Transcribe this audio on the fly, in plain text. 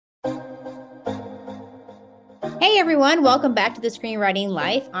Hey everyone, welcome back to the Screenwriting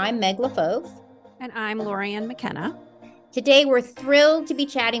Life. I'm Meg LaFauve. And I'm Lorianne McKenna. Today we're thrilled to be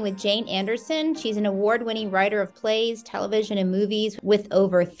chatting with Jane Anderson. She's an award-winning writer of plays, television, and movies with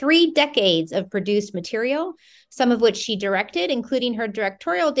over 3 decades of produced material, some of which she directed, including her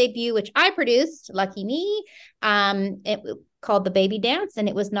directorial debut, which I produced, lucky me, called The Baby Dance, and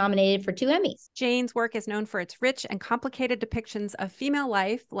it was nominated for 2 Emmys. Jane's work is known for its rich and complicated depictions of female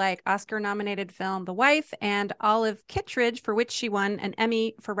life, like Oscar-nominated film The Wife and Olive Kittredge, for which she won an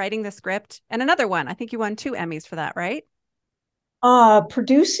Emmy for writing the script, and another one. I think you won 2 Emmys for that, right?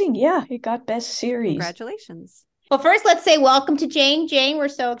 Producing, yeah, it got best series. Congratulations. Well, first, let's say welcome to Jane. Jane, we're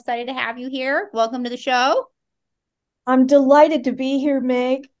so excited to have you here. Welcome to the show. I'm delighted to be here,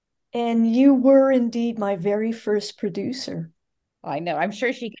 Meg, and you were indeed my very first producer. I know. I'm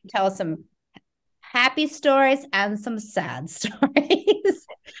sure she can tell us some happy stories and some sad stories.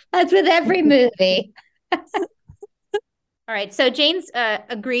 That's with every movie. All right. So Jane's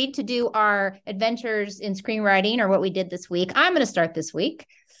agreed to do our adventures in screenwriting, or what we did this week. I'm going to start this week.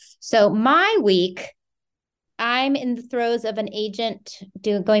 So my week, I'm in the throes of an agent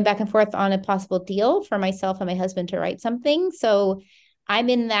going back and forth on a possible deal for myself and my husband to write something. So I'm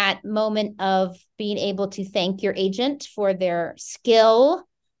in that moment of being able to thank your agent for their skill.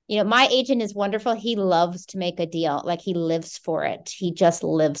 You know, my agent is wonderful. He loves to make a deal. Like, he lives for it. He just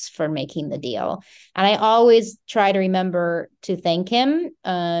lives for making the deal. And I always try to remember to thank him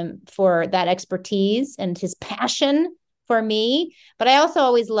for that expertise and his passion for me. But I also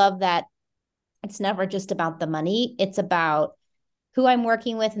always love that it's never just about the money. It's about who I'm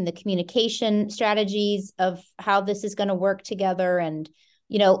working with and the communication strategies of how this is going to work together, and,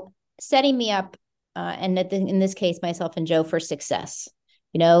 you know, setting me up and in this case, myself and Joe, for success.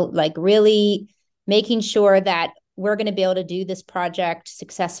 You know, like really making sure that we're going to be able to do this project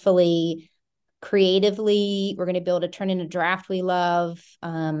successfully, creatively. We're going to be able to turn in a draft we love.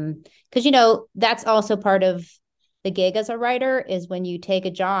 Because, you know, that's also part of the gig as a writer, is when you take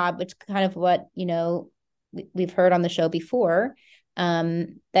a job, which kind of what, you know, we've heard on the show before,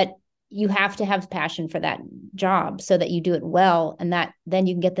 that you have to have passion for that job so that you do it well, and that then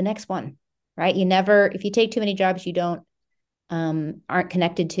you can get the next one, right? You never, if you take too many jobs you don't aren't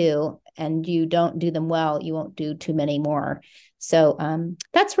connected to, and you don't do them well, you won't do too many more. So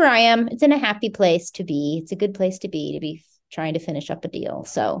that's where I am. It's in a happy place to be. It's a good place to be trying to finish up a deal.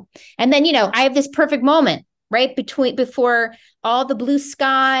 So, and then, you know, I have this perfect moment right before all the blue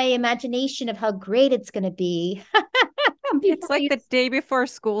sky imagination of how great it's going to be. It's like the day before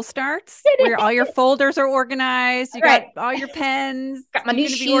school starts, where all your folders are organized. You got all your pens. Got my You're new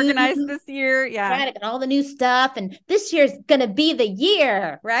going to be shoes. organized this year. Yeah. Right, I got all the new stuff, and this year's gonna be the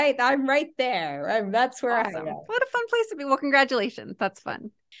year, right? I'm right there. That's where I Awesome. am. What a fun place to be. Well, congratulations. That's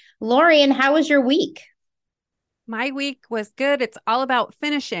fun. Lorianne, how was your week? My week was good. It's all about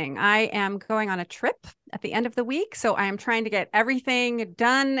finishing. I am going on a trip at the end of the week, so I am trying to get everything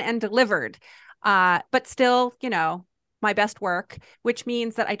done and delivered. But still, you know, my best work, which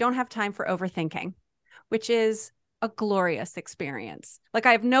means that I don't have time for overthinking, which is a glorious experience. Like,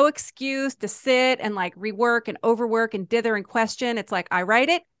 I have no excuse to sit and like rework and overwork and dither and question. It's like, I write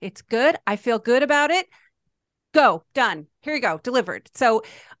it, it's good, I feel good about it. Go, done. Here you go, delivered. So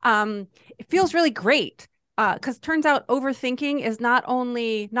it feels really great. Because turns out overthinking is not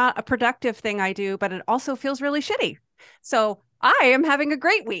only not a productive thing I do, but it also feels really shitty. So I am having a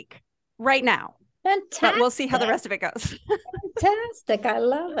great week right now. Fantastic. But we'll see how the rest of it goes. Fantastic. I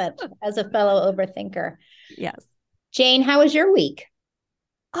love it as a fellow overthinker. Yes. Jane, how was your week?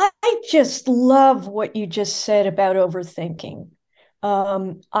 I just love what you just said about overthinking.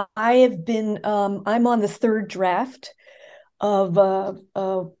 I have been, I'm on the third draft of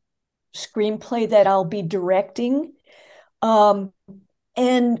a screenplay that I'll be directing. Um,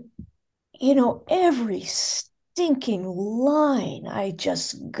 and, you know, every stinking line, I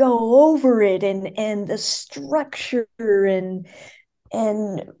just go over it, and the structure, and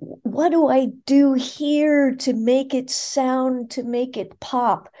what do I do here to make it sound, to make it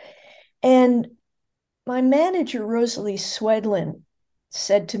pop? And my manager, Rosalie Swedlin,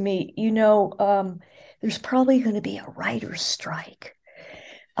 said to me, there's probably going to be a writer's strike.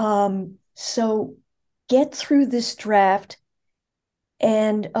 So get through this draft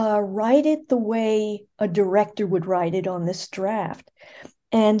and write it the way a director would write it on this draft.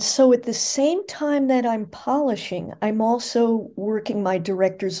 And so at the same time that I'm polishing, I'm also working my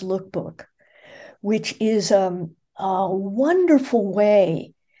director's lookbook, which is a wonderful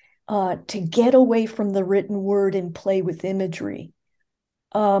way to get away from the written word and play with imagery.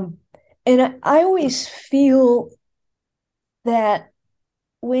 And I always feel that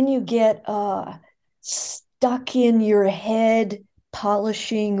when you get stuck in your head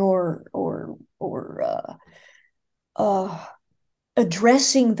polishing or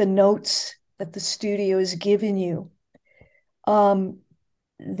addressing the notes that the studio has given you,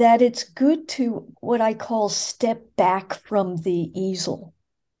 that it's good to what I call step back from the easel.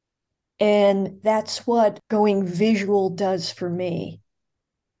 And that's what going visual does for me.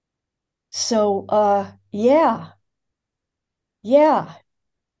 So yeah,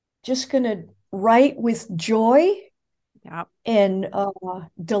 just gonna write with joy Yeah. and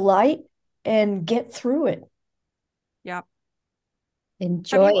delight and get through it. Yeah.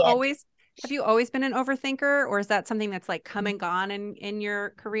 Enjoy it. Have you always been an overthinker, or is that something that's like come and gone in your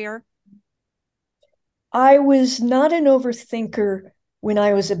career? I was not an overthinker when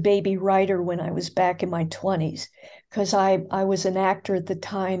I was a baby writer when I was back in my 20s, because I was an actor at the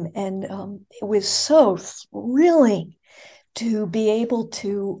time, and it was so thrilling to be able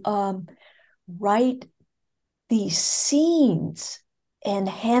to write these scenes and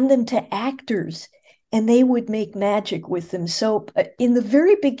hand them to actors, and they would make magic with them. So in the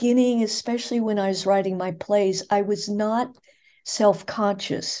very beginning, especially when I was writing my plays, I was not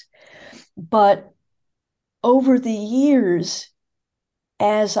self-conscious. But over the years,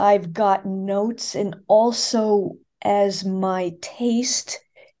 as I've gotten notes and also as my taste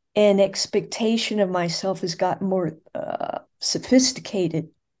and expectation of myself has gotten more sophisticated,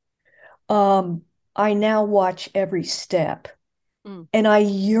 I now watch every step. Mm. And I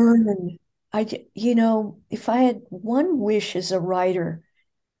yearn. If I had one wish as a writer,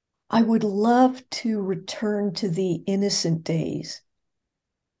 I would love to return to the innocent days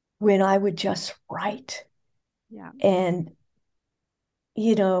when I would just write Yeah. and,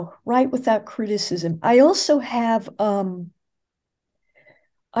 write without criticism. I also have, I've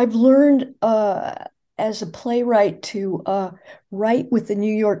learned as a playwright to write with the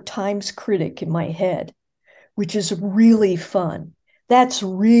New York Times critic in my head, which is really fun. That's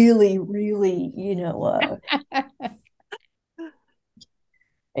really, really, Good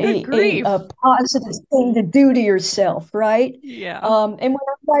a grief. positive thing to do to yourself, right? Yeah. And when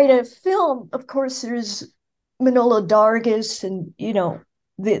I write a film, of course, there's Manolo Dargis and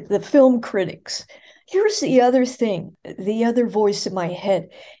the film critics. Here's the other thing, the other voice in my head: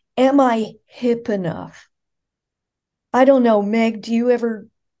 am I hip enough? I don't know, Meg. Do you ever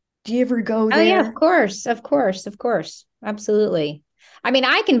go Oh yeah, of there? course, of course, of course. Absolutely. I mean,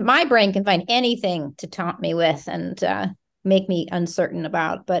 my brain can find anything to taunt me with and make me uncertain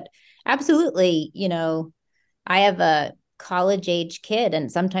about, but absolutely, I have a college age kid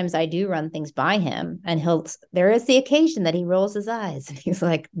and sometimes I do run things by him and there is the occasion that he rolls his eyes and he's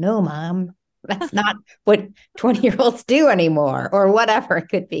like, "No, mom, that's not what 20-year-olds do anymore," or whatever it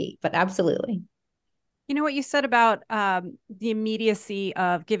could be, but absolutely. You know what you said about the immediacy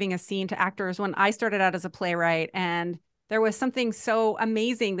of giving a scene to actors. When I started out as a playwright, and there was something so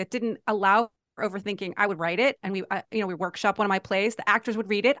amazing that didn't allow for overthinking. I would write it, and we workshop one of my plays. The actors would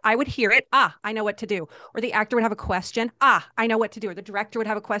read it. I would hear it. Ah, I know what to do. Or the actor would have a question. Ah, I know what to do. Or the director would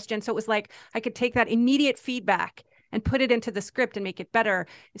have a question. So it was like I could take that immediate feedback and put it into the script and make it better.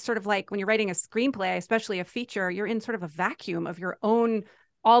 It's sort of like when you're writing a screenplay, especially a feature, you're in sort of a vacuum of your own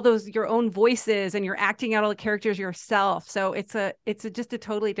your own voices, and you're acting out all the characters yourself. So it's just a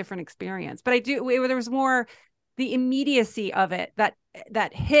totally different experience. But there was more the immediacy of it,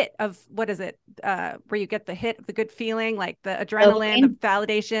 that hit of, what is it, where you get the hit of the good feeling, like the adrenaline, the Dopamine.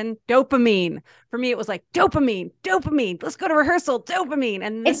 validation, dopamine. For me, it was like dopamine, let's go to rehearsal, dopamine.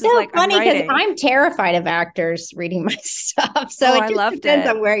 And It's this is so like, I'm funny because writing. I'm terrified of actors reading my stuff. So Oh, it I just loved depends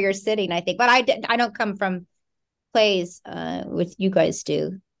it. on where you're sitting, I think. But I don't come from plays with you guys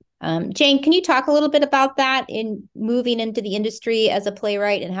do. Jane, can you talk a little bit about that in moving into the industry as a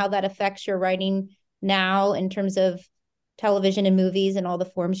playwright and how that affects your writing now in terms of television and movies and all the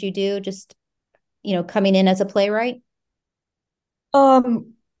forms you do, just, coming in as a playwright?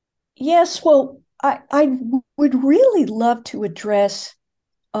 Um, yes, well, I would really love to address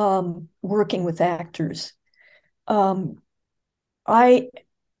working with actors. Um, I,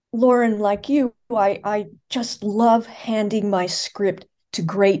 Lauren, like you, I just love handing my script to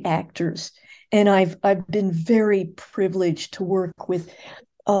great actors, and I've been very privileged to work with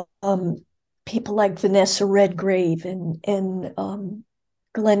people like Vanessa Redgrave and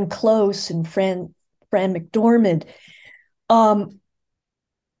Glenn Close and Fran McDormand.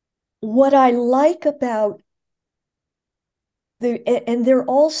 What I like about and they're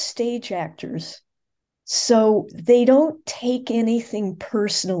all stage actors, so they don't take anything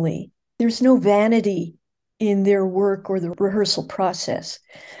personally. There's no vanity in their work or the rehearsal process.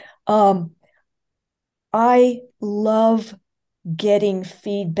 Um, I love getting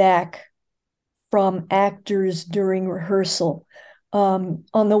feedback from actors during rehearsal. On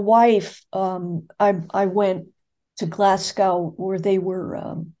The Wife, I went to Glasgow where they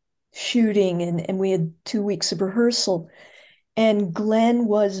were shooting, and we had 2 weeks of rehearsal. And Glenn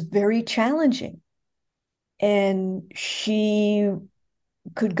was very challenging. And she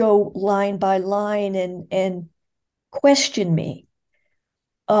could go line by line and question me.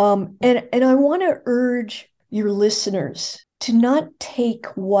 And I want to urge your listeners to not take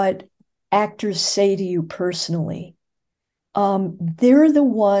what actors say to you personally. They're the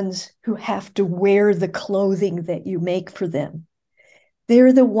ones who have to wear the clothing that you make for them.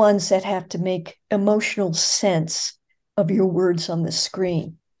 They're the ones that have to make emotional sense of your words on the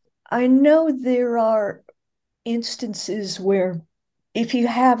screen. I know there are instances where if you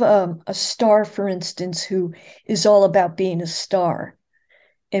have a star, for instance, who is all about being a star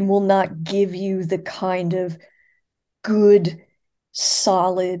and will not give you the kind of good,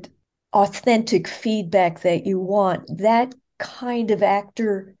 solid, authentic feedback that you want, that kind of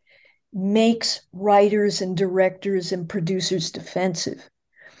actor makes writers and directors and producers defensive.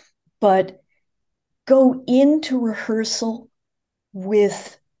 But go into rehearsal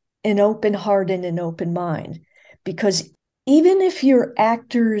with an open heart and an open mind, because even if your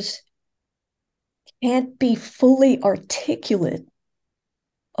actors can't be fully articulate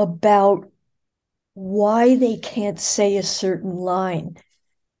about why they can't say a certain line,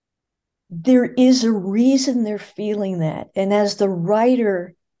 there is a reason they're feeling that. And as the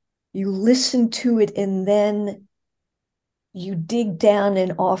writer, you listen to it and then you dig down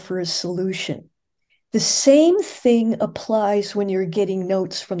and offer a solution. The same thing applies when you're getting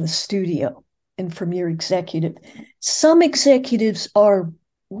notes from the studio and from your executive. Some executives are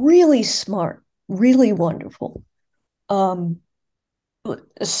really smart, really wonderful,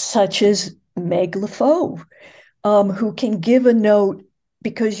 such as Meg LaFauve, who can give a note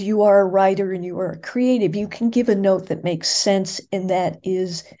because you are a writer and you are a creative. You can give a note that makes sense and that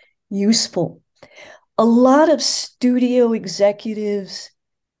is useful. A lot of studio executives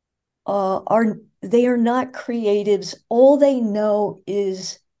are not creatives. All they know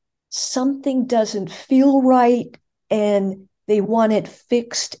is something doesn't feel right and they want it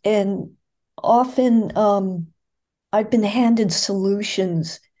fixed. And often I've been handed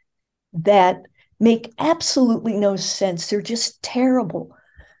solutions that make absolutely no sense. They're just terrible.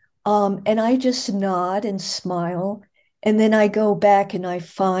 And I just nod and smile. And then I go back and I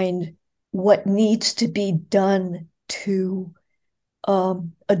find what needs to be done to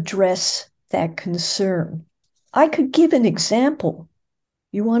address that concern. I could give an example.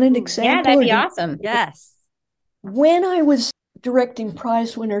 You want an example? Yeah, that'd be awesome. Yes. When I was directing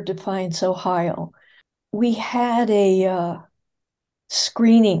Prize Winner Defiance, Ohio, we had a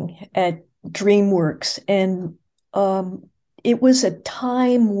screening at DreamWorks, and it was a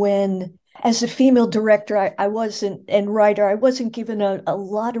time when, as a female director, I wasn't, and writer, I wasn't given a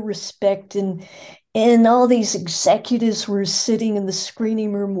lot of respect, and all these executives were sitting in the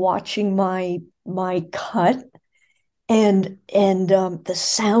screening room watching my cut, and the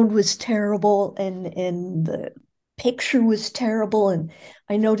sound was terrible, and the picture was terrible, and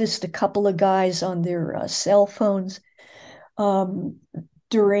I noticed a couple of guys on their cell phones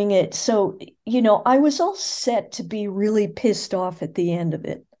during it. So, I was all set to be really pissed off at the end of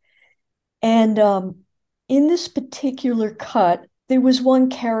it. And in this particular cut, there was one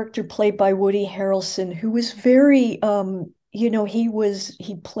character played by Woody Harrelson who was very,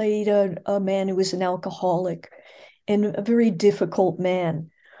 he played a man who was an alcoholic and a very difficult man.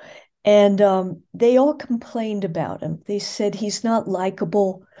 And they all complained about him. They said, he's not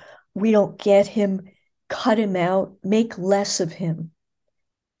likable. We don't get him. Cut him out. Make less of him.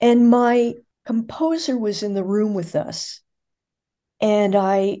 And my composer was in the room with us. And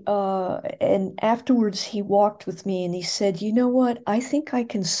and afterwards he walked with me and he said, you know what? I think I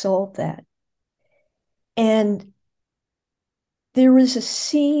can solve that. And there was a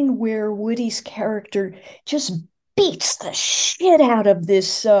scene where Woody's character just beats the shit out of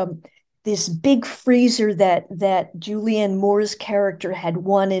this big freezer that Julianne Moore's character had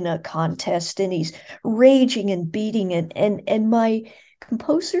won in a contest, and he's raging and beating it. And my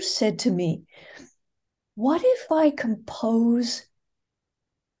composer said to me, what if I compose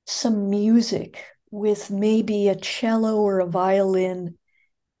some music with maybe a cello or a violin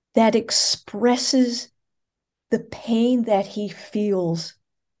that expresses the pain that he feels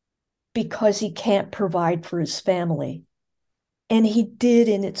because he can't provide for his family? And he did,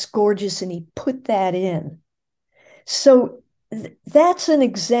 and it's gorgeous, and he put that in. So that's an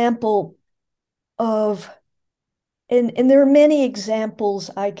example of, and there are many examples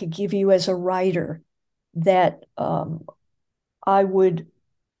I could give you as a writer that I would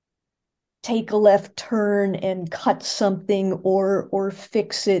take a left turn and cut something or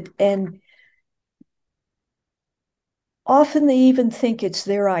fix it. And often they even think it's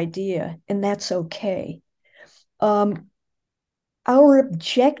their idea, and that's okay. Our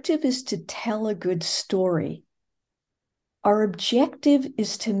objective is to tell a good story. Our objective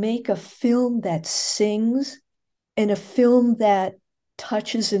is to make a film that sings and a film that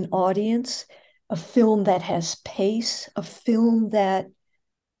touches an audience, a film that has pace, a film that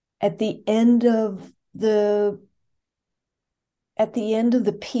at the end of the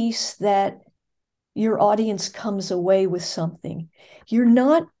piece that your audience comes away with something.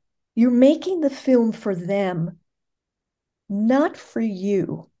 You're making the film for them, not for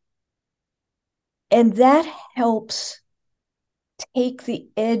you. And that helps take the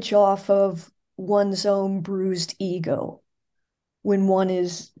edge off of one's own bruised ego when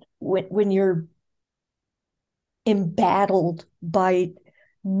you're embattled by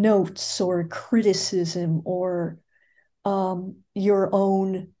notes or criticism or your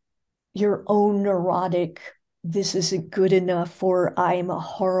own neurotic, this isn't good enough, or I'm a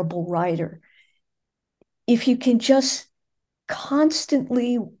horrible writer. If you can just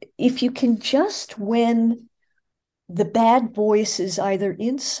when the bad voices either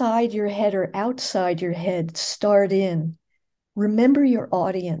inside your head or outside your head start in, remember your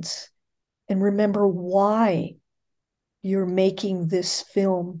audience and remember why you're making this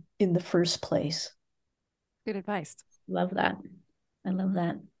film in the first place. Good advice. Love that. I love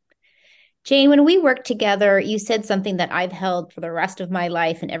that. Jane, when we worked together, you said something that I've held for the rest of my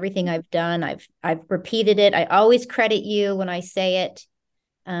life, and everything I've done, I've repeated it. I always credit you when I say it.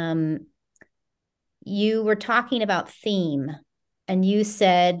 You were talking about theme, and you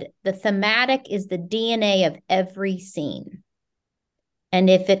said the thematic is the DNA of every scene. And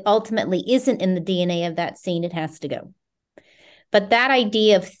if it ultimately isn't in the DNA of that scene, it has to go. But that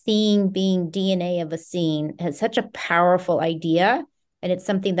idea of theme being DNA of a scene is such a powerful idea. And it's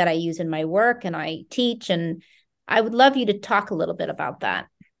something that I use in my work and I teach. And I would love you to talk a little bit about that.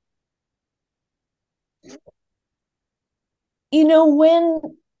 You know, when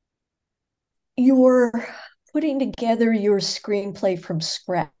you're putting together your screenplay from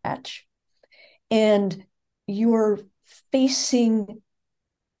scratch and you're facing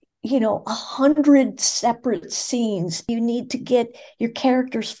 100 separate scenes, you need to get your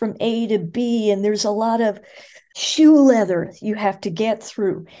characters from A to B, and there's a lot of shoe leather you have to get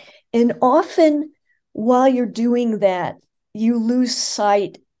through. And often while you're doing that, you lose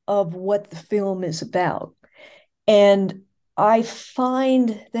sight of what the film is about. And I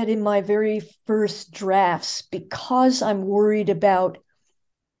find that in my very first drafts, because I'm worried about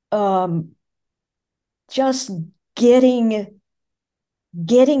just getting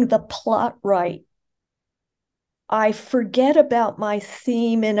the plot right, I forget about my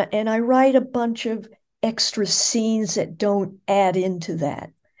theme and I write a bunch of extra scenes that don't add into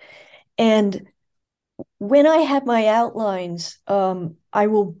that. And when I have my outlines, I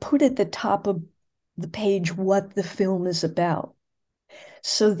will put at the top of the page what the film is about,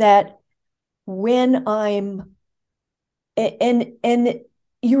 so that when I'm and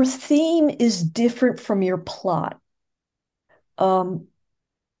your theme is different from your plot.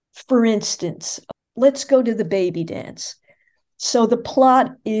 For instance, let's go to the baby dance. So the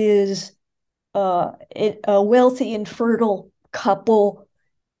plot is a wealthy and fertile couple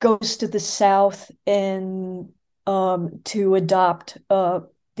goes to the South and to adopt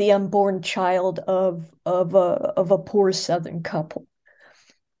the unborn child of a poor Southern couple.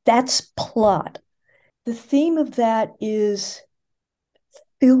 That's plot. The theme of that is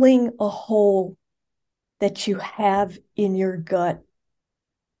filling a hole that you have in your gut.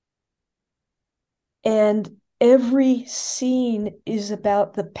 And every scene is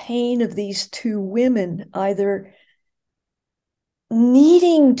about the pain of these two women, either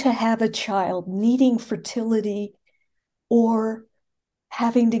needing to have a child, needing fertility, or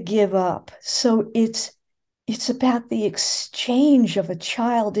having to give up. So it's about the exchange of a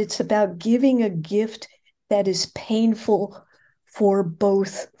child. It's about giving a gift that is painful for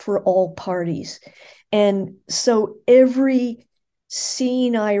all parties. And so every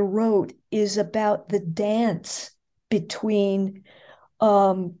scene I wrote is about the dance between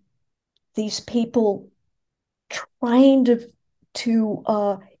these people trying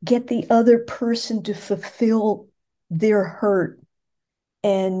to get the other person to fulfill their hurt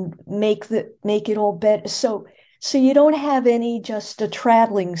and make it all better. So you don't have just a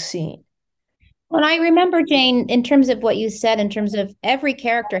traveling scene. Well, I remember, Jane, in terms of what you said, in terms of every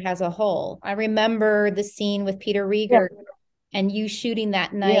character has a whole. I remember the scene with Peter Rieger and you shooting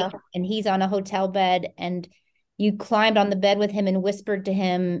that night, and he's on a hotel bed, and you climbed on the bed with him and whispered to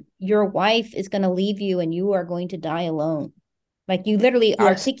him, your wife is going to leave you and you are going to die alone. Like you literally Yes.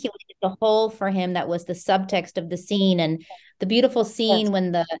 articulated the whole for him. That was the subtext of the scene. And the beautiful scene Yes.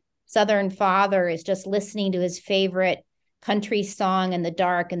 when the Southern father is just listening to his favorite country song in the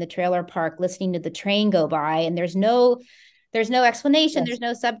dark in the trailer park, listening to the train go by. And there's no explanation, Yes. there's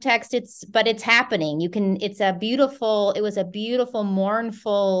no subtext, but it's happening. It was a beautiful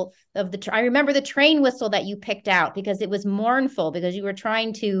mournful of I remember the train whistle that you picked out because it was mournful, because you were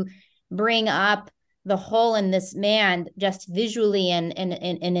trying to bring up the hole in this man just visually and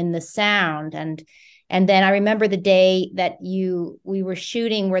in the sound. And then I remember the day that we were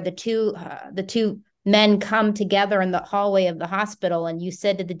shooting where the two men come together in the hallway of the hospital, and you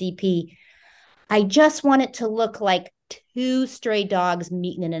said to the DP, I just want it to look like two stray dogs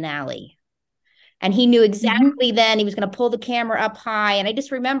meeting in an alley. And he knew exactly then he was going to pull the camera up high. And I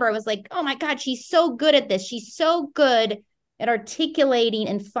just remember I was like, oh my God, she's so good at this. She's so good at articulating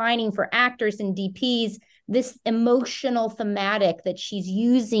and finding for actors and DPs this emotional thematic that she's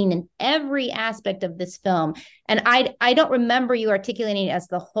using in every aspect of this film. And I don't remember you articulating it as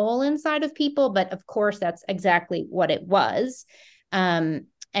the whole inside of people, but of course that's exactly what it was. And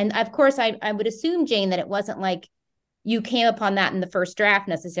of course I would assume, Jane, that it wasn't like you came upon that in the first draft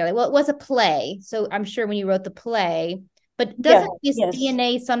necessarily. Well, it was a play, so I'm sure when you wrote the play, but Yeah. doesn't this Yes.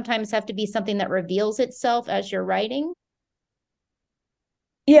 DNA sometimes have to be something that reveals itself as you're writing?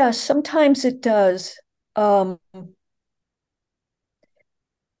 Yeah, sometimes it does. Um,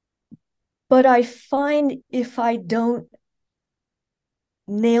 but I find if I don't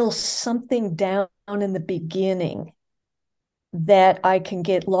nail something down in the beginning, that I can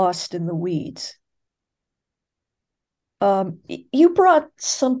get lost in the weeds. You brought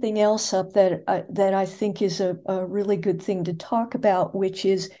something else up that I think is a really good thing to talk about, which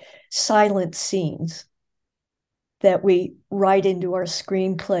is silent scenes that we write into our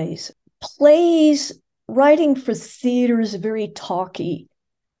screenplays. Plays, writing for theater is very talky.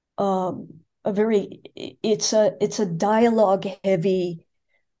 A very it's a dialogue heavy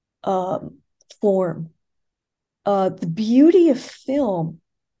form. The beauty of film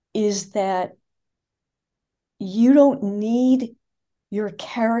is that you don't need your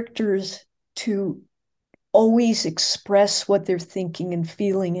characters to always express what they're thinking and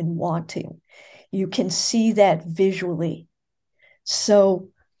feeling and wanting. You can see that visually. So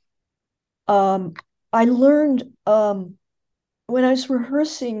I learned when I was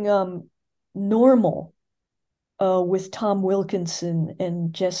rehearsing Normal with Tom Wilkinson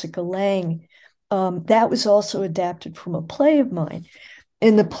and Jessica Lange. That was also adapted from a play of mine.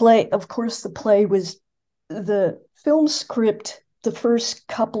 In the play, of course, the play was the film script. The first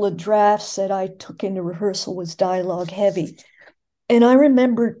couple of drafts that I took into rehearsal was dialogue heavy. And I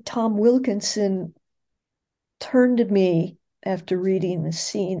remember Tom Wilkinson turned to me after reading the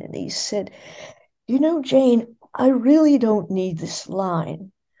scene and he said, you know, Jane, I really don't need this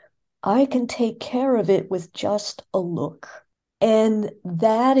line. I can take care of it with just a look. And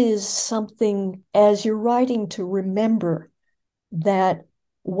that is something, as you're writing, to remember that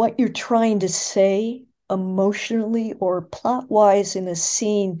what you're trying to say emotionally or plot wise in a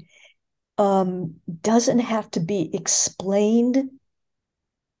scene doesn't have to be explained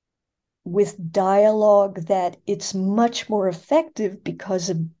with dialogue, that it's much more effective because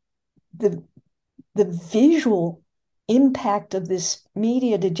of the the visual impact of this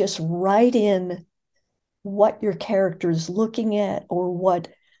media, to just write in what your character is looking at or what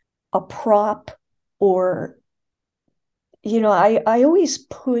a prop or I always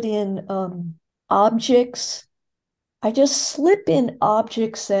put in objects. I just slip in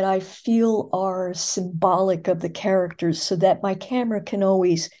objects that I feel are symbolic of the characters so that my camera can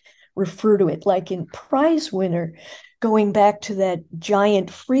always refer to it. Like in Prize Winner, going back to that giant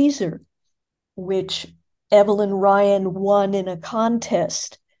freezer, which Evelyn Ryan won in a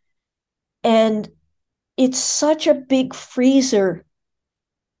contest. And it's such a big freezer.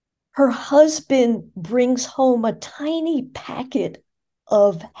 Her husband brings home a tiny packet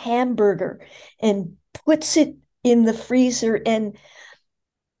of hamburger and puts it in the freezer. And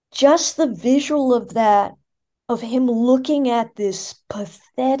just the visual of that, of him looking at this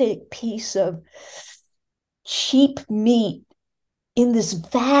pathetic piece of cheap meat in this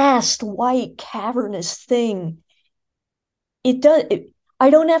vast white cavernous thing, I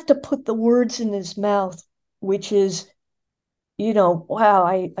don't have to put the words in his mouth, which is, wow,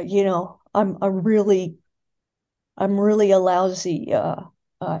 I'm really a lousy,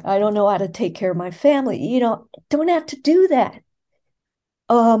 I don't know how to take care of my family. Don't have to do that.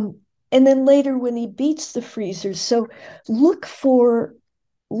 And then later when he beats the freezer. So look for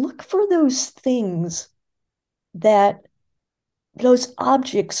look for those things that those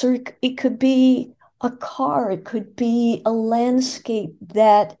objects, or it could be a car, it could be a landscape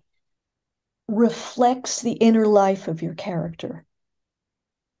that reflects the inner life of your character.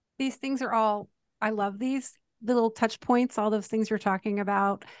 These things are all, I love these little touch points, all those things you're talking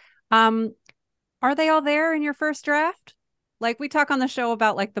about. Um, are they all there in your first draft? Like we talk on the show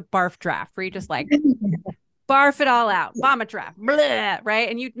about like the barf draft where you just like barf it all out, vomit draft, blah, right?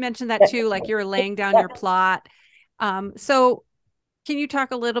 And you mentioned that too, like you're laying down your plot. So can you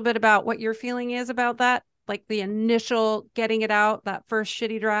talk a little bit about what your feeling is about that? Like the initial getting it out, that first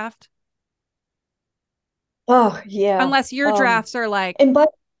shitty draft? Oh yeah. Unless your drafts are like And but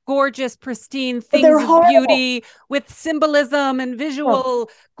gorgeous, pristine they're things of horrible. beauty with symbolism and Oh, visual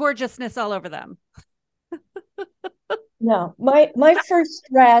gorgeousness all over them. no, my first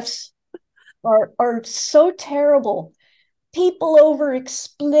drafts are so terrible. People over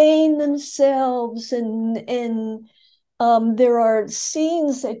explain themselves, and there are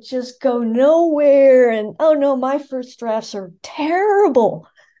scenes that just go nowhere. And oh no, my first drafts are terrible.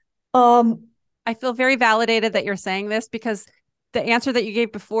 Um, I feel very validated that you're saying this because the answer that you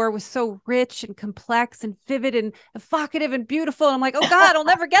gave before was so rich and complex and vivid and evocative and beautiful. And I'm like, oh God, I'll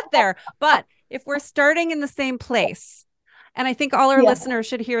never get there. But if we're starting in the same place, and I think all our yeah, listeners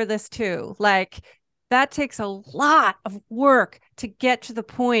should hear this too, like that takes a lot of work to get to the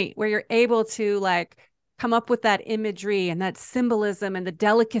point where you're able to like come up with that imagery and that symbolism and the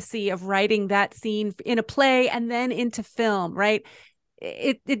delicacy of writing that scene in a play and then into film, right?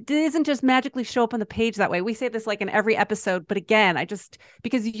 It doesn't just magically show up on the page that way. We say this like in every episode, but again, I just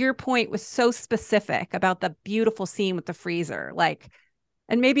because your point was so specific about the beautiful scene with the freezer, like,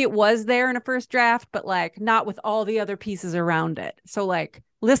 and maybe it was there in a first draft, but like not with all the other pieces around it. So like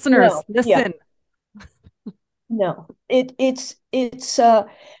listeners, no, yeah, listen. no. It's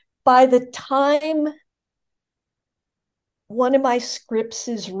by the time one of my scripts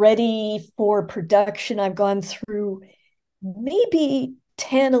is ready for production, I've gone through maybe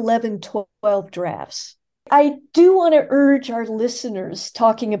 10, 11, 12 drafts. I do want to urge our listeners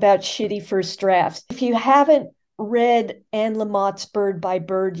talking about shitty first drafts. If you haven't read Anne Lamott's Bird by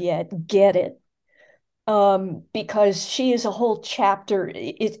Bird yet, get it. Because she is a whole chapter.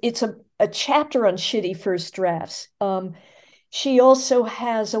 It's a chapter on shitty first drafts. She also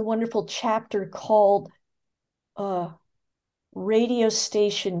has a wonderful chapter called uh, Radio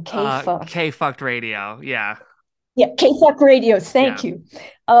Station K-Fuck. K-Fucked Radio. Yeah. Yeah, K-Fuck Radio. Yeah. Thank you.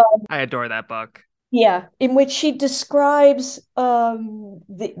 Uh, I adore that book. Yeah, in which she describes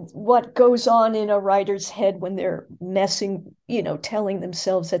what goes on in a writer's head when they're messing, telling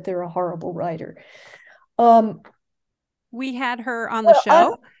themselves that they're a horrible writer. Um, We had her on the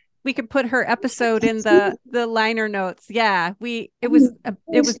well, show. We could put her episode in the liner notes. Yeah, it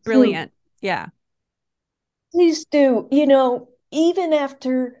was brilliant. Yeah. please do. Even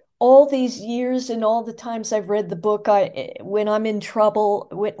after all these years and all the times I've read the book, when I'm in trouble,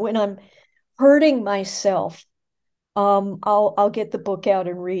 when I'm hurting myself, I'll get the book out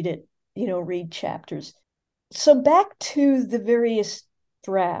and read it, read chapters. So back to the various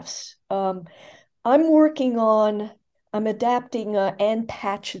drafts. I'm adapting Anne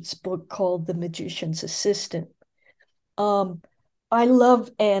Patchett's book called The Magician's Assistant. Um, I love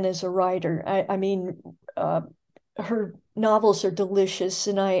Anne as a writer. I mean, her novels are delicious,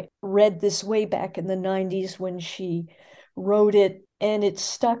 and I read this way back in the 90s when she wrote it, and it's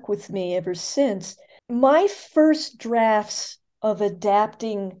stuck with me ever since. My first drafts of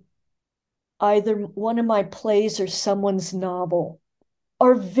adapting either one of my plays or someone's novel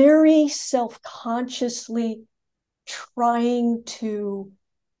are very self-consciously trying to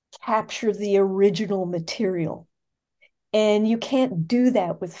capture the original material. And you can't do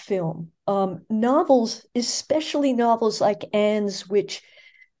that with film. Novels, especially novels like Anne's, which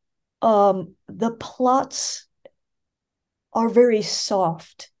the plots are very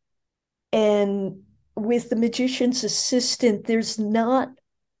soft. And with The Magician's Assistant, there's not,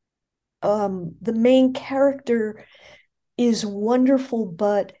 the main character is wonderful,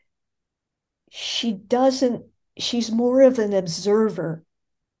 but she doesn't, she's more of an observer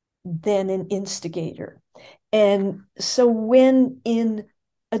than an instigator. And so when in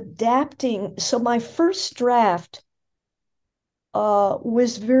adapting, so my first draft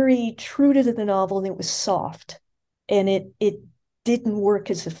was very true to the novel, and it was soft, and it didn't work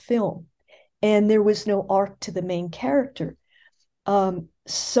as a film, and there was no arc to the main character.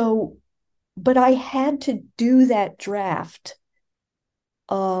 So, but I had to do that draft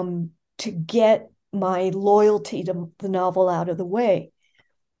to get my loyalty to the novel out of the way.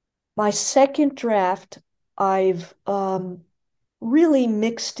 My second draft, I've really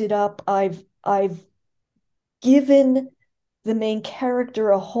mixed it up. I've given the main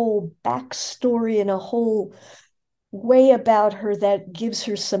character a whole backstory and a whole way about her that gives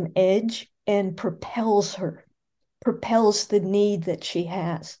her some edge and propels the need that she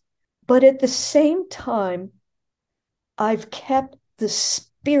has. But at the same time, I've kept the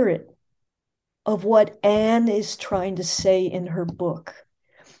spirit of what Anne is trying to say in her book.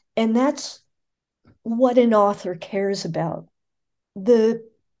 And that's what an author cares about. The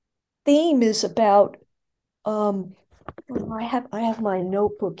theme is about I have my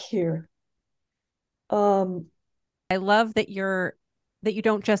notebook here. I love that you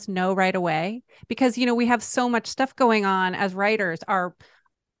don't just know right away, because we have so much stuff going on as writers. Thank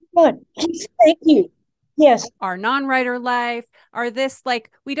you. Yes. Our non-writer life, this,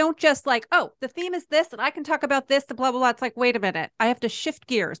 like, we don't just like, oh, the theme is this and I can talk about this, the blah blah blah. It's like, wait a minute, I have to shift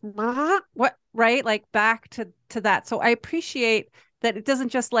gears. What, right? Like back to that. So I appreciate that it doesn't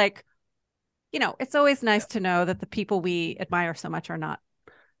just like, it's always nice to know that the people we admire so much are not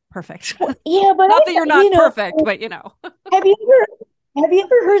perfect. Well, yeah, but not that you're not perfect, but Have you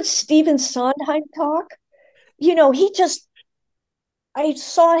ever heard Stephen Sondheim talk? I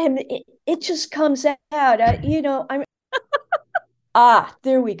saw him. It just comes out.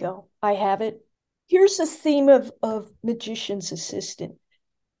 There we go. I have it. Here's the theme of Magician's Assistant.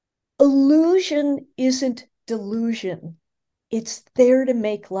 Illusion isn't delusion. It's there to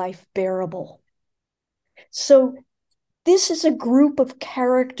make life bearable. So this is a group of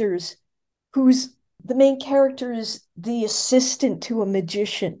characters whose the main character is the assistant to a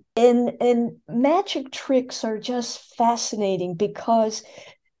magician. And magic tricks are just fascinating because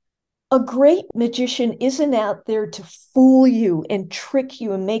a great magician isn't out there to fool you and trick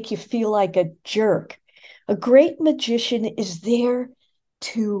you and make you feel like a jerk. A great magician is there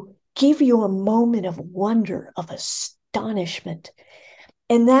to give you a moment of wonder, of astonishment.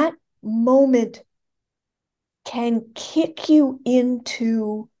 And that moment can kick you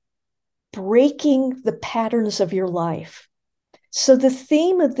into breaking the patterns of your life. So the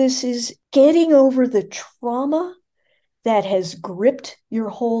theme of this is getting over the trauma that has gripped your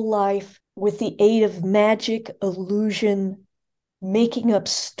whole life with the aid of magic, illusion, making up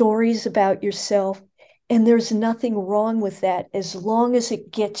stories about yourself. And there's nothing wrong with that as long as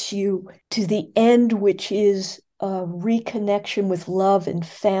it gets you to the end, which is a reconnection with love and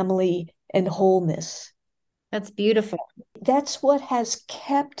family and wholeness. That's beautiful. That's what has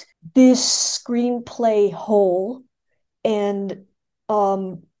kept this screenplay whole. And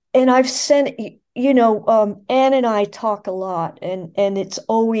I've sent, Anne and I talk a lot, and it's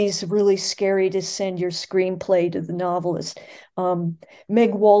always really scary to send your screenplay to the novelist.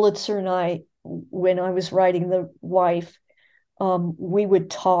 Meg Wolitzer and I, when I was writing The Wife, we would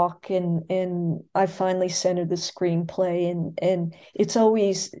talk, and I finally sent her the screenplay, and it's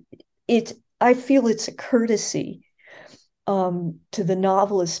always I feel it's a courtesy to the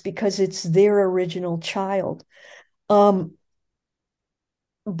novelist because it's their original child. But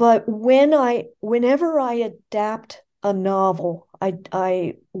whenever I adapt a novel,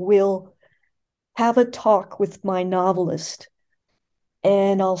 I will have a talk with my novelist,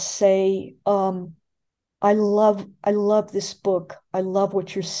 and I'll say, I love this book. I love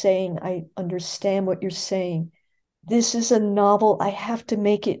what you're saying. I understand what you're saying. This is a novel. I have to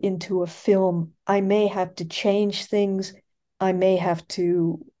make it into a film. I may have to change things. I may have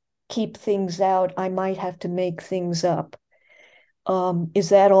to keep things out. I might have to make things up. Is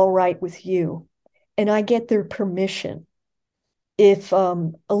that all right with you? And I get their permission. If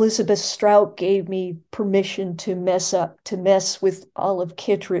Elizabeth Strout gave me permission to mess with Olive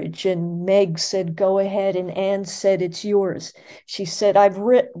Kittredge, and Meg said, go ahead, and Anne said, it's yours. She said, I've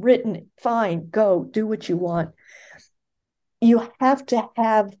written it. Fine, go, do what you want. You have to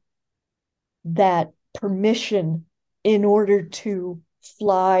have that permission in order to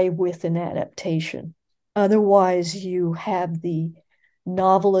fly with an adaptation. Otherwise, you have the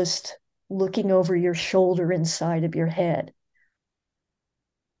novelist looking over your shoulder inside of your head.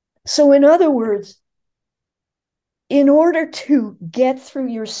 So, in other words, in order to get through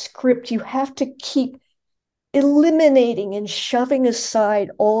your script, you have to keep eliminating and shoving aside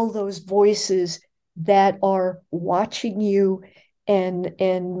all those voices that are watching you and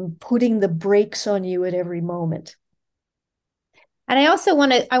putting the brakes on you at every moment. And I also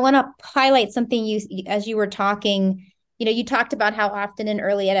want to highlight something as you were talking, you talked about how often in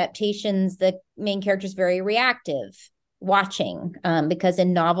early adaptations, the main character is very reactive, watching, because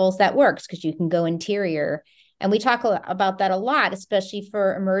in novels that works because you can go interior. And we talk about that a lot, especially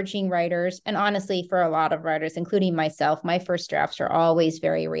for emerging writers. And honestly, for a lot of writers, including myself, my first drafts are always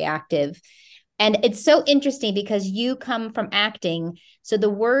very reactive. And it's so interesting because you come from acting. So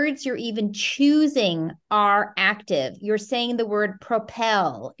the words you're even choosing are active. You're saying the word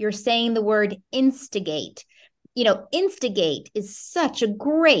propel, you're saying the word instigate. Instigate is such a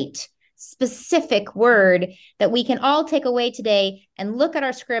great specific word that we can all take away today and look at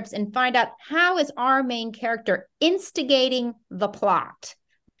our scripts and find out how is our main character instigating the plot.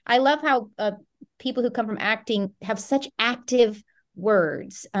 I love how people who come from acting have such active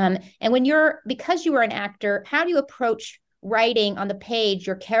words. And because you are an actor, how do you approach writing on the page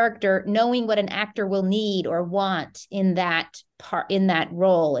your character, knowing what an actor will need or want in that part, in that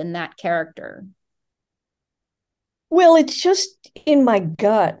role, in that character? Well, it's just in my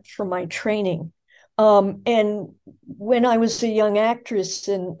gut from my training. And when I was a young actress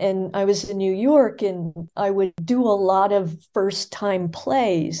and I was in New York and I would do a lot of first time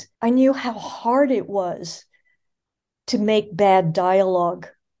plays, I knew how hard it was to make bad dialogue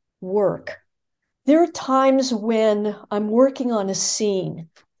work. There are times when I'm working on a scene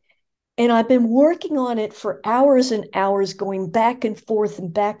and I've been working on it for hours and hours, going back and forth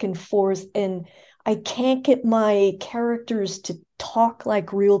and back and forth, and I can't get my characters to talk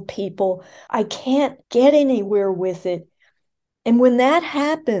like real people. I can't get anywhere with it. And when that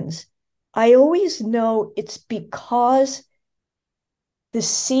happens, I always know it's because the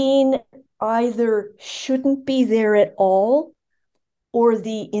scene either shouldn't be there at all or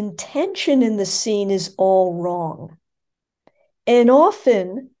the intention in the scene is all wrong. And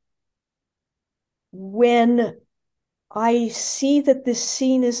often when I see that this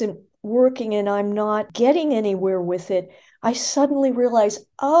scene isn't working and I'm not getting anywhere with it, I suddenly realize,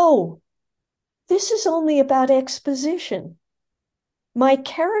 oh, this is only about exposition. My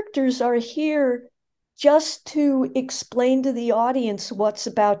characters are here just to explain to the audience what's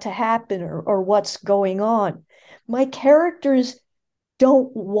about to happen or what's going on. My characters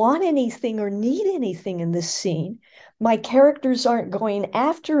don't want anything or need anything in this scene. My characters aren't going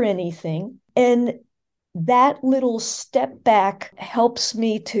after anything. And that little step back helps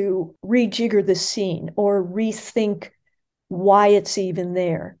me to rejigger the scene or rethink why it's even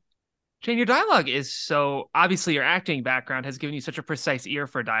there. Jane, your dialogue is so obviously your acting background has given you such a precise ear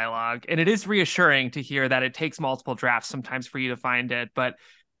for dialogue. And it is reassuring to hear that it takes multiple drafts sometimes for you to find it. But,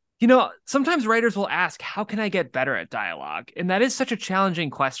 sometimes writers will ask, how can I get better at dialogue? And that is such a challenging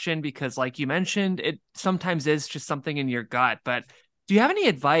question because, like you mentioned, it sometimes is just something in your gut. But do you have any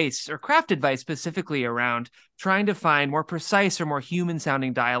advice or craft advice specifically around trying to find more precise or more human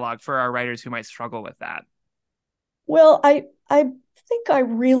sounding dialogue for our writers who might struggle with that? Well, I think I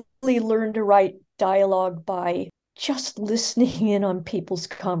really learned to write dialogue by just listening in on people's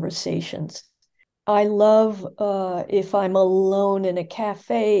conversations. I love if I'm alone in a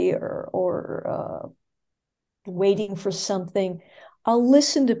cafe or waiting for something, I'll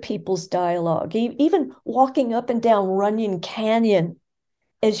listen to people's dialogue. Even walking up and down Runyon Canyon,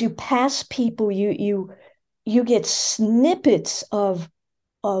 as you pass people, you get snippets of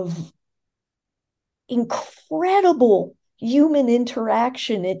incredible human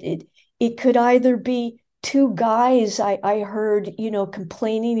interaction. It could either be two guys I heard,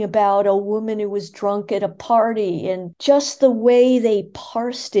 complaining about a woman who was drunk at a party, and just the way they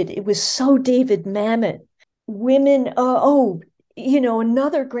parsed it was so David Mamet. Women,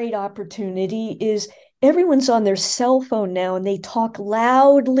 another great opportunity is everyone's on their cell phone now and they talk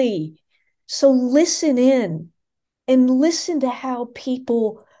loudly. So listen in and listen to how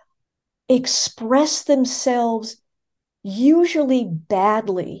people express themselves, usually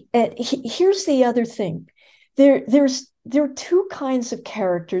badly. And here's the other thing. There are two kinds of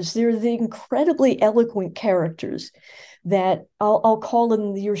characters. There are the incredibly eloquent characters that I'll call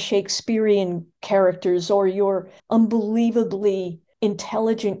them your Shakespearean characters or your unbelievably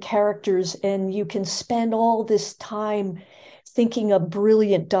intelligent characters, and you can spend all this time thinking of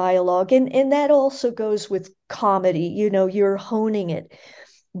brilliant dialogue. And that also goes with comedy, you're honing it.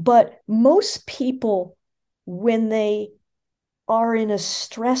 But most people, when they are in a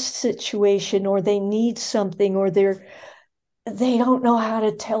stressed situation or they need something or they don't know how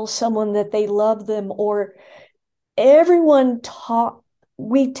to tell someone that they love them, or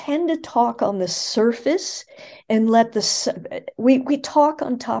we tend to talk on the surface and we talk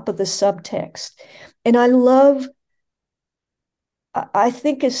on top of the subtext. And I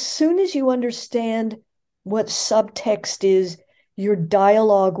think as soon as you understand what subtext is, your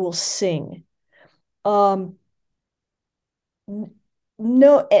dialogue will sing. No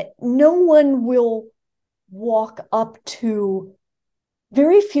one will walk up to,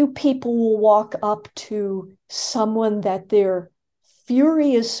 very few people will walk up to someone that they're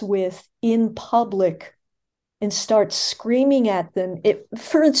furious with in public and start screaming at them.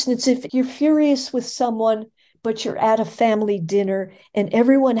 For instance, if you're furious with someone, but you're at a family dinner and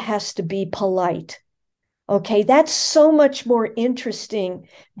everyone has to be polite, okay, that's so much more interesting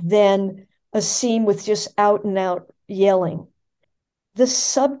than a scene with just out and out yelling. The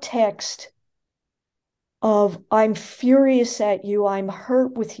subtext of I'm furious at you, I'm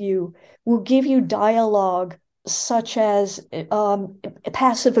hurt with you, will give you dialogue such as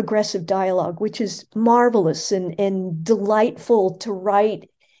passive aggressive dialogue, which is marvelous and delightful to write,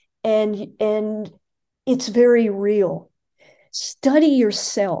 and it's very real. Study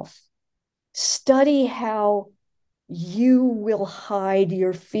yourself. Study how you will hide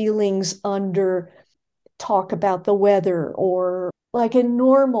your feelings under talk about the weather, or like in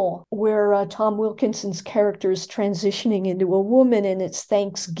Normal, where Tom Wilkinson's character is transitioning into a woman and it's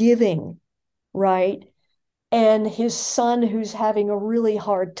Thanksgiving, right? And his son, who's having a really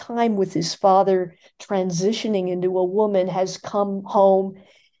hard time with his father transitioning into a woman, has come home,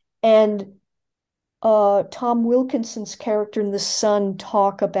 and Tom Wilkinson's character and the son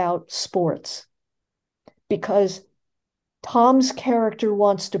talk about sports because Tom's character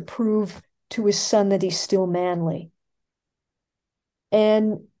wants to prove to his son that he's still manly.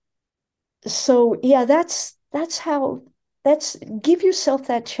 And so, yeah, that's give yourself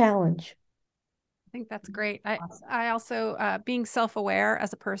that challenge. I think that's great. I also being self-aware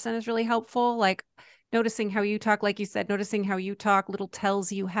as a person is really helpful. Like noticing how you talk, like you said, noticing how you talk, little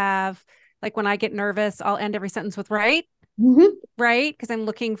tells you have. Like when I get nervous, I'll end every sentence with right. Mm-hmm. Right? Because I'm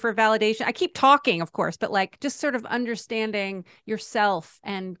looking for validation. I keep talking, of course, but like just sort of understanding yourself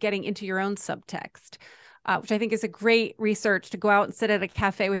and getting into your own subtext, which I think is a great research to go out and sit at a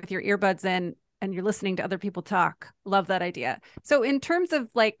cafe with your earbuds in and you're listening to other people talk. Love that idea. So in terms of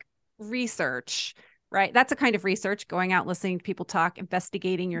like research, right? That's a kind of research, going out, listening to people talk,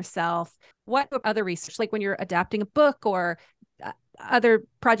 investigating yourself. What other research, like when you're adapting a book or other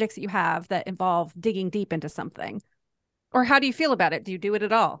projects that you have that involve digging deep into something? Or how do you feel about it? Do you do it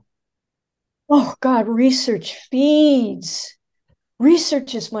at all? Oh, God, research feeds.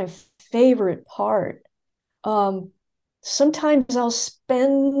 Research is my favorite part. Sometimes I'll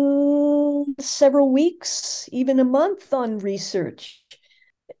spend several weeks, even a month on research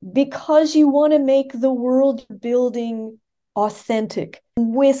because you want to make the world building authentic.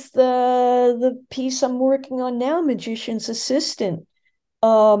 With the piece I'm working on now, Magician's Assistant,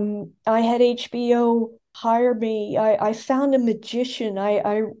 I had HBO hire me. I found a magician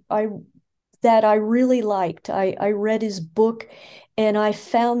I that I really liked. I read his book and I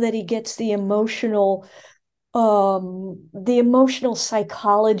found that he gets the emotional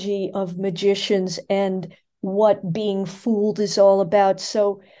psychology of magicians and what being fooled is all about.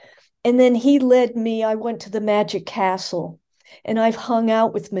 So, and then he led me, I went to the Magic Castle and I've hung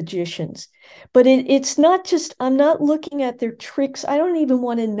out with magicians. But it's not just, I'm not looking at their tricks. I don't even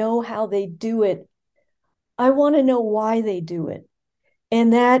want to know how they do it. I want to know why they do it.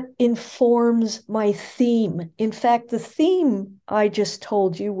 And that informs my theme. In fact, the theme I just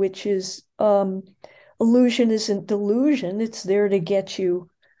told you, which is illusion isn't delusion, it's there to get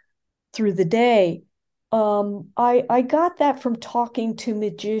you through the day. I got that from talking to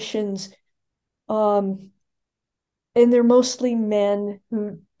magicians, and they're mostly men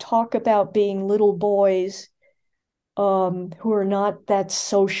who talk about being little boys, who are not that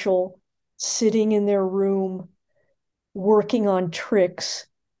social, sitting in their room working on tricks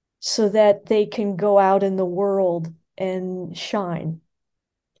so that they can go out in the world and shine.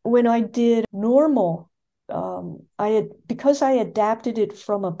 When I did Normal, because I adapted it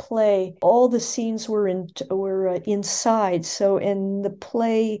from a play, all the scenes were inside. So in the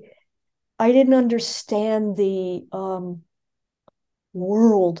play, I didn't understand the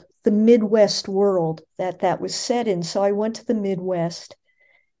world, the Midwest world that was set in. So I went to the Midwest,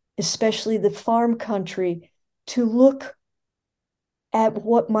 especially the farm country, to look at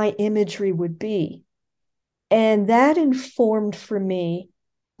what my imagery would be. And that informed for me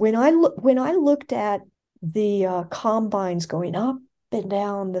when I looked at the combines going up and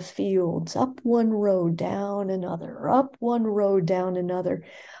down the fields, up one road, down another, up one road, down another.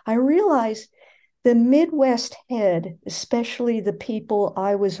 I realized the Midwest head, especially the people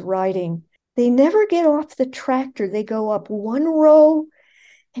I was writing, they never get off the tractor. They go up one row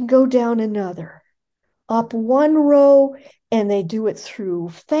and go down another, up one row, and they do it through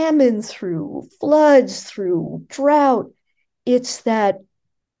famine, through floods, through drought. It's that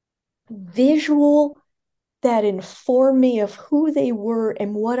visual that informed me of who they were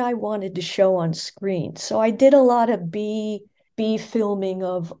and what I wanted to show on screen. So I did a lot of B filming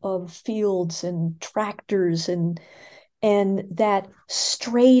of fields and tractors and that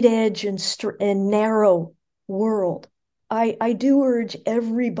straight edge and narrow world. I do urge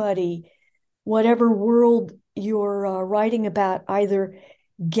everybody, whatever world you're writing about, either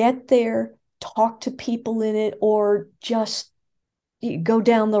get there, talk to people in it, or just go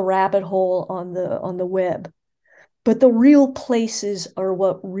down the rabbit hole on the web. But the real places are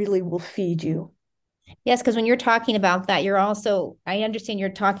what really will feed you. Yes, because when you're talking about that, you're also, I understand you're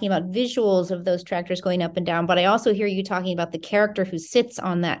talking about visuals of those tractors going up and down, but I also hear you talking about the character who sits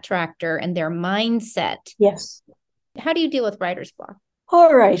on that tractor and their mindset. Yes. How do you deal with writer's block?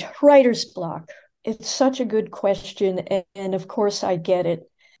 All right, writer's block. It's such a good question. And of course, I get it.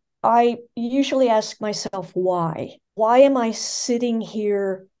 I usually ask myself, why? Why am I sitting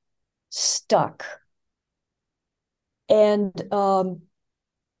here stuck? And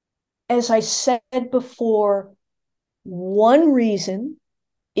as I said before, one reason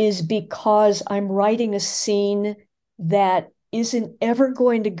is because I'm writing a scene that isn't ever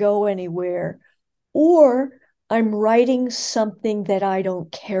going to go anywhere, or I'm writing something that I don't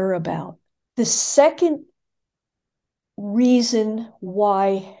care about. The second reason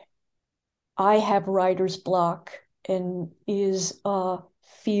why I have writer's block and is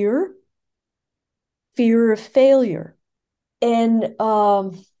fear, fear of failure, and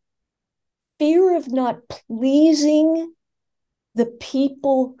fear of not pleasing the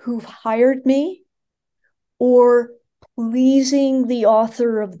people who've hired me or pleasing the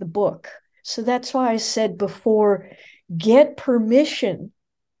author of the book. So that's why I said before, get permission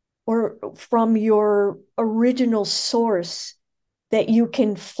or from your original source that you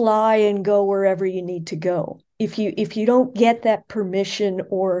can fly and go wherever you need to go. If you don't get that permission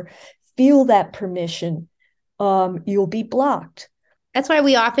or feel that permission, you'll be blocked. That's why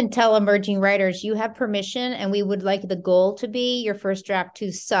we often tell emerging writers, you have permission, and we would like the goal to be your first draft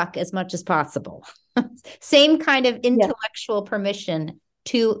to suck as much as possible. Same kind of intellectual permission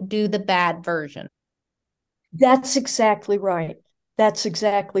to do the bad version. That's exactly right. That's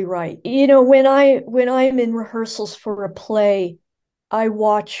exactly right. You know, when I'm in rehearsals for a play, I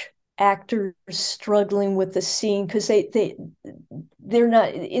watch actors struggling with the scene because they're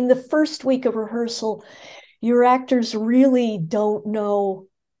not in the first week of rehearsal. Your actors really don't know,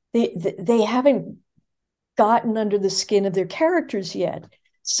 they haven't gotten under the skin of their characters yet.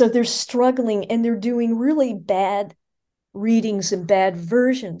 So they're struggling and they're doing really bad readings and bad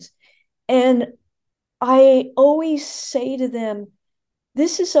versions. And I always say to them,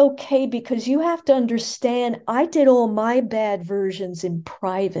 this is okay because you have to understand I did all my bad versions in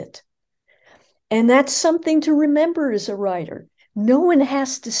private. And that's something to remember as a writer. No one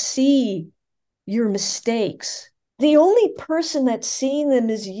has to see your mistakes. The only person that's seeing them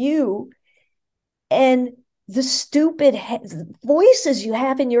is you and the stupid voices you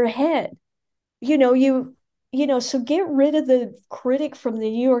have in your head. So get rid of the critic from the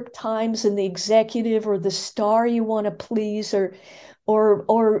New York Times and the executive or the star you want to please or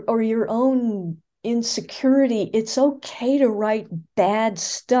your own insecurity. It's okay to write bad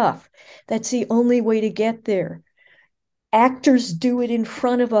stuff. That's the only way to get there. Actors do it in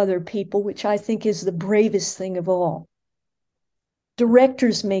front of other people, which I think is the bravest thing of all.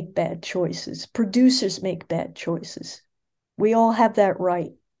 Directors make bad choices. Producers make bad choices. We all have that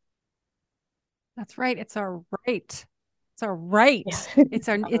right. That's right. It's our right. It's our right. Yeah.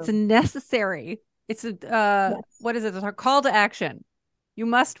 It's necessary. It's a Yes. What is it? It's our call to action. You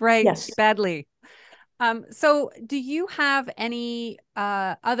must write Yes. badly. So do you have any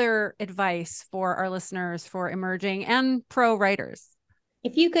other advice for our listeners for emerging and pro writers?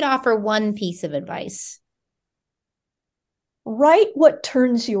 If you could offer one piece of advice. Write what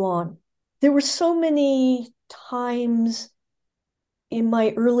turns you on. There were so many times in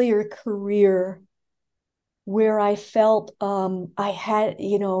my earlier career where I felt I had,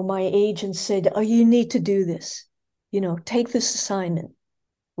 my agent said, oh, you need to do this, take this assignment,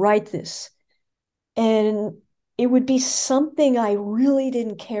 write this. And it would be something I really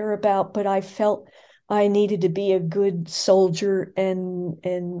didn't care about, but I felt I needed to be a good soldier and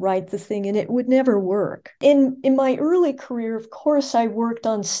write the thing, and it would never work. In my early career, of course, I worked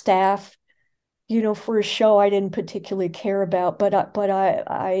on staff, for a show I didn't particularly care about, but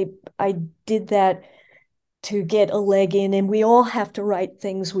I did that to get a leg in, and we all have to write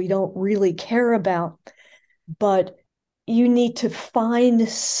things we don't really care about, but you need to find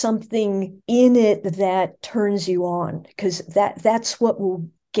something in it that turns you on, because that's what will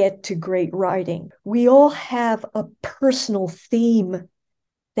get to great writing. We all have a personal theme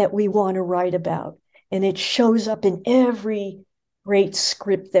that we want to write about, and it shows up in every great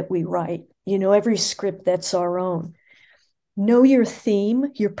script that we write, every script that's our own. Know your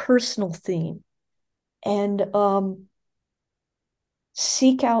theme, your personal theme, and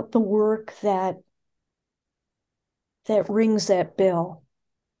seek out the work that that rings that bell.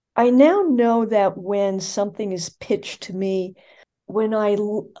 I now know that when something is pitched to me, when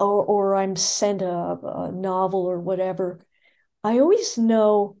or I'm sent a novel or whatever, I always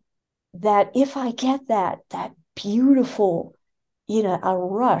know that if I get that beautiful, a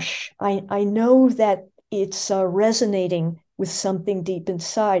rush, I know that it's resonating with something deep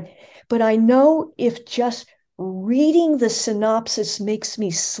inside. But I know if just reading the synopsis makes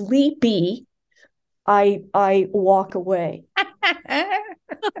me sleepy, I walk away.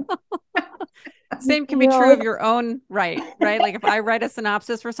 Same can be true of your own right? Like if I write a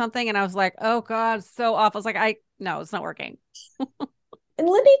synopsis for something and I was like, oh God, so awful. It's like, no, it's not working. And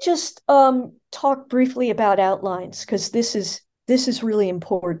let me just talk briefly about outlines, because this is really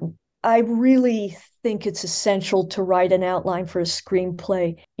important. I really think it's essential to write an outline for a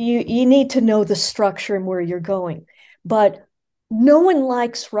screenplay. You need to know the structure and where you're going. But no one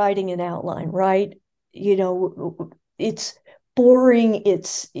likes writing an outline, right? It's boring,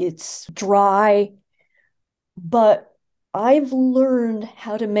 it's dry, but I've learned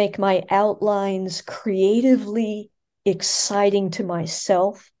how to make my outlines creatively exciting to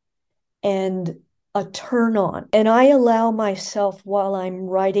myself and a turn on. And I allow myself, while I'm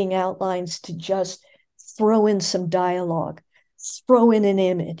writing outlines, to just throw in some dialogue, throw in an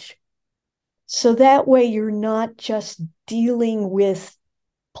image. So that way you're not just dealing with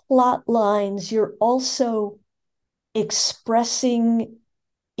plot lines, you're also expressing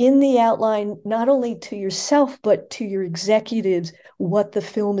in the outline, not only to yourself, but to your executives, what the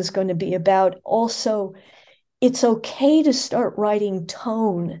film is going to be about. Also, it's okay to start writing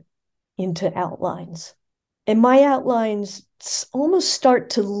tone into outlines. And my outlines almost start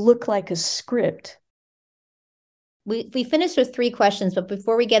to look like a script. We finished with 3 questions, but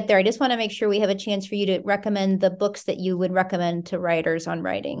before we get there, I just want to make sure we have a chance for you to recommend the books that you would recommend to writers on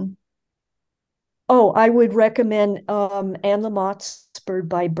writing. Oh, I would recommend Anne Lamott's Bird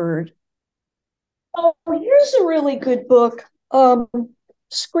by Bird. Oh, here's a really good book.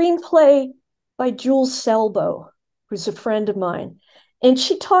 Screenplay by Jules Selbo, who's a friend of mine. And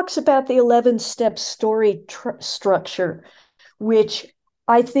she talks about the 11-step story structure, which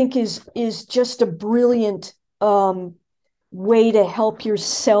I think is just a brilliant way to help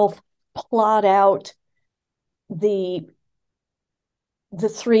yourself plot out the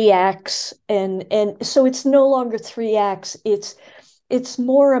 3 acts, and so it's no longer 3 acts. It's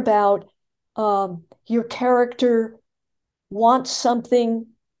more about your character wants something,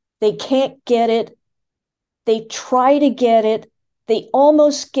 they can't get it, they try to get it, they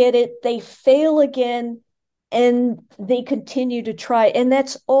almost get it, they fail again, and they continue to try. And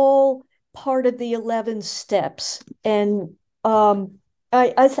that's all part of the 11 steps. And I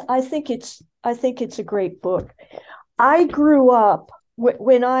think it's a great book. I grew up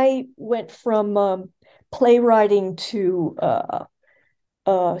when I went from playwriting to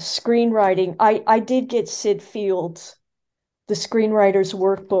screenwriting. I did get Sid Field's The Screenwriter's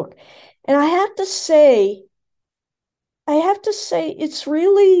Workbook, and I have to say,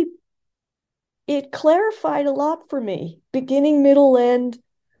 it clarified a lot for me. Beginning, middle, end,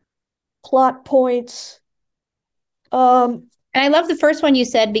 plot points. And I love the first one you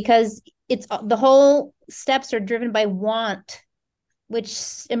said, because it's the whole steps are driven by want, which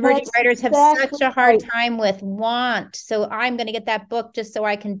emerging writers have such a hard time with. Want. So I'm going to get that book just so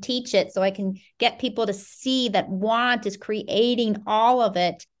I can teach it, so I can get people to see that want is creating all of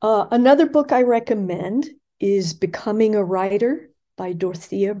it. Another book I recommend is Becoming a Writer by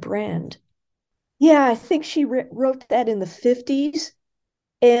Dorothea Brande. Yeah, I think she wrote that in the 50s.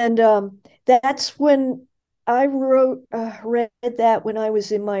 And that's when I read that when I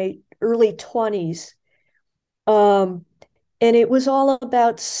was in my early 20s. And it was all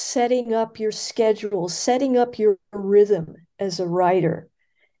about setting up your schedule, setting up your rhythm as a writer.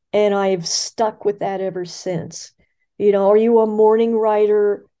 And I've stuck with that ever since. Are you a morning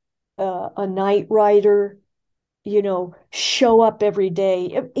writer, a night writer? Show up every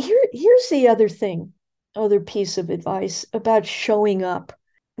day. Here's the other piece of advice about showing up.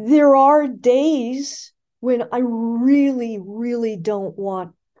 There are days when I really, really don't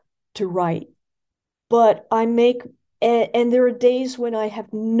want to write, but and there are days when I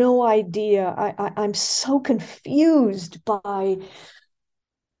have no idea. I'm so confused by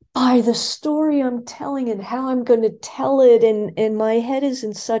the story I'm telling and how I'm going to tell it, and my head is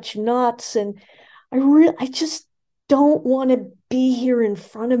in such knots, and I just don't want to be here in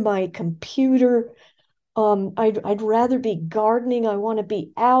front of my computer. I'd rather be gardening. I want to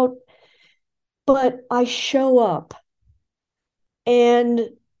be out, but I show up. And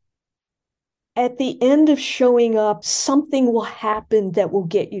at the end of showing up, something will happen that will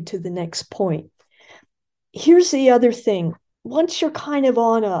get you to the next point. here's the other thing. Once you're kind of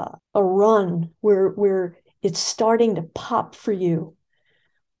on a run where it's starting to pop for you,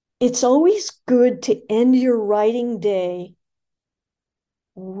 it's always good to end your writing day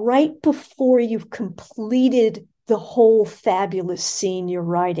right before you've completed the whole fabulous scene you're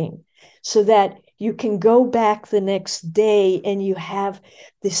writing, so that you can go back the next day and you have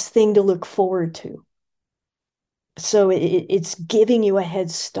this thing to look forward to. So it's giving you a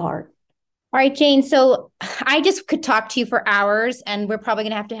head start. All right, Jane. So I just could talk to you for hours, and we're probably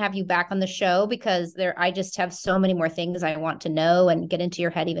going to have you back on the show because I just have so many more things I want to know and get into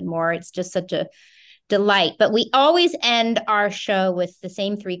your head even more. It's just such a delight. But we always end our show with the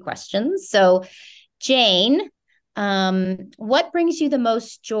same three questions. So, Jane, what brings you the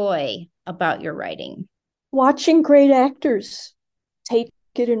most joy about your writing? Watching great actors take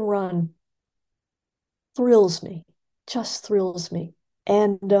it and run thrills me, just thrills me.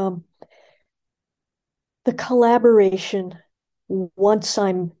 And the collaboration, once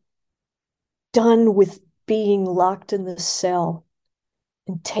I'm done with being locked in the cell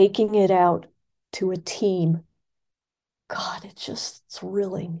and taking it out to a team, God, it's just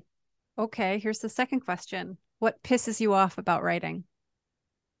thrilling. Okay, here's the second question. What pisses you off about writing?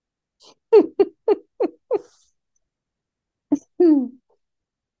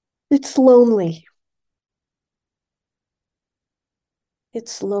 It's lonely.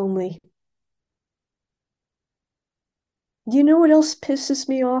 It's lonely. You know what else pisses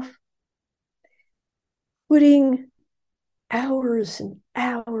me off? Putting hours and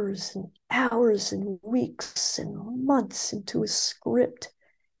hours and hours and weeks and months into a script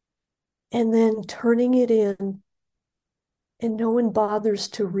and then turning it in and no one bothers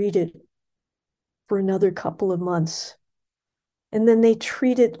to read it for another couple of months. And then they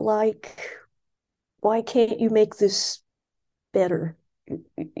treat it like, why can't you make this better?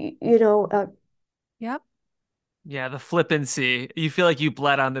 You know, Yep. Yeah, the flippancy. You feel like you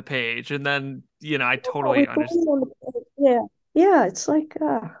bled on the page, and then I totally understand. yeah, yeah, it's like,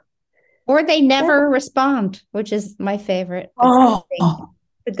 Or they that, never respond, which is my favorite. oh,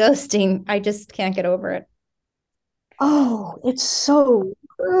 The ghosting. I just can't get over it. oh, it's so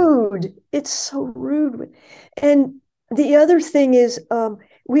rude. It's so rude. And the other thing is,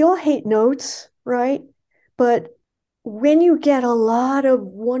 we all hate notes, right? But when you get a lot of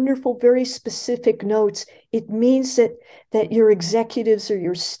wonderful, very specific notes, it means that your executives or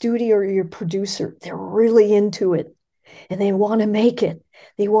your studio or your producer, they're really into it and they want to make it.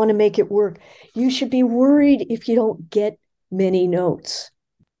 They want to make it work. You should be worried if you don't get many notes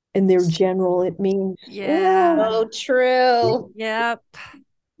and they're general. It means, Yeah. So true. Yep.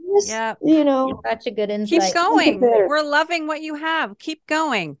 just, Yep. Such a good Keep insight. going. We're loving what you have. Keep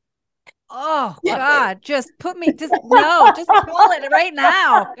going. Oh God, just put me, just no, just call it right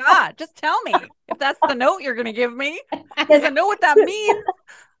now. God, just tell me if that's the note you're gonna give me. Because I know what that means.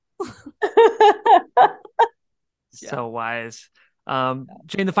 So wise.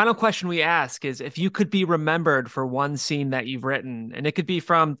 Jane, the final question we ask is if you could be remembered for one scene that you've written, and it could be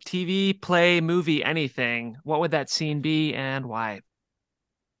from TV, play, movie, anything, what would that scene be and why?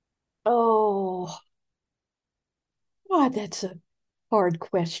 Oh, God, that's a hard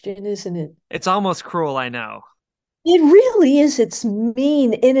question, isn't it? It's almost cruel, I know. It really is. It's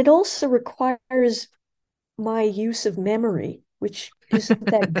mean. And it also requires my use of memory, which isn't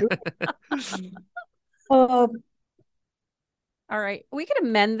that good. Um, All right. We can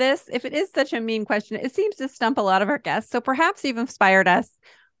amend this. If it is such a mean question, it seems to stump a lot of our guests. So perhaps you've inspired us.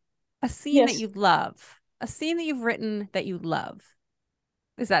 A scene that yes. you love, a scene that you've written that you love.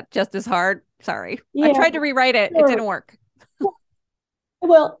 Is that just as hard? Sorry. I Yeah, tried to rewrite it. It sure. didn't work.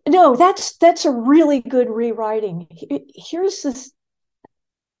 Well, no, that's a really good rewriting. Here's this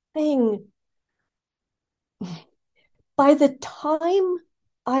thing. By the time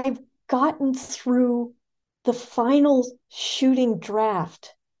I've gotten through the final shooting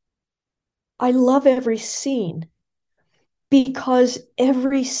draft, I love every scene because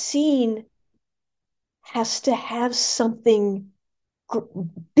every scene has to have something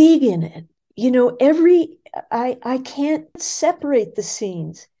big in it. You know, I can't separate the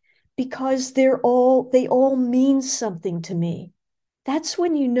scenes because they all mean something to me. That's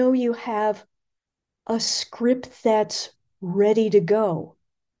when you know you have a script that's ready to go.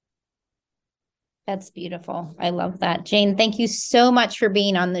 That's beautiful. I love that. Jane, thank you so much for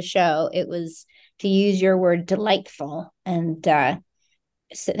being on the show. It was, to use your word, delightful. And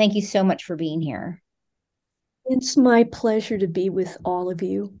so thank you so much for being here. It's my pleasure to be with all of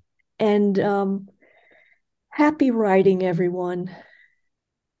you. And happy writing, everyone.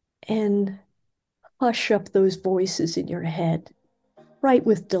 And hush up those voices in your head. Write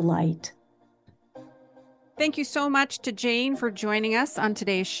with delight. Thank you so much to Jane for joining us on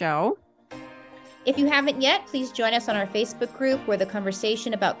today's show. If you haven't yet, please join us on our Facebook group where the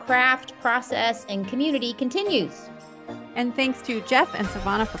conversation about craft, process, and community continues. And thanks to Jeff and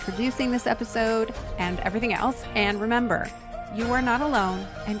Savannah for producing this episode and everything else. And remember, you are not alone,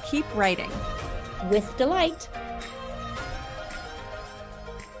 and keep writing with delight.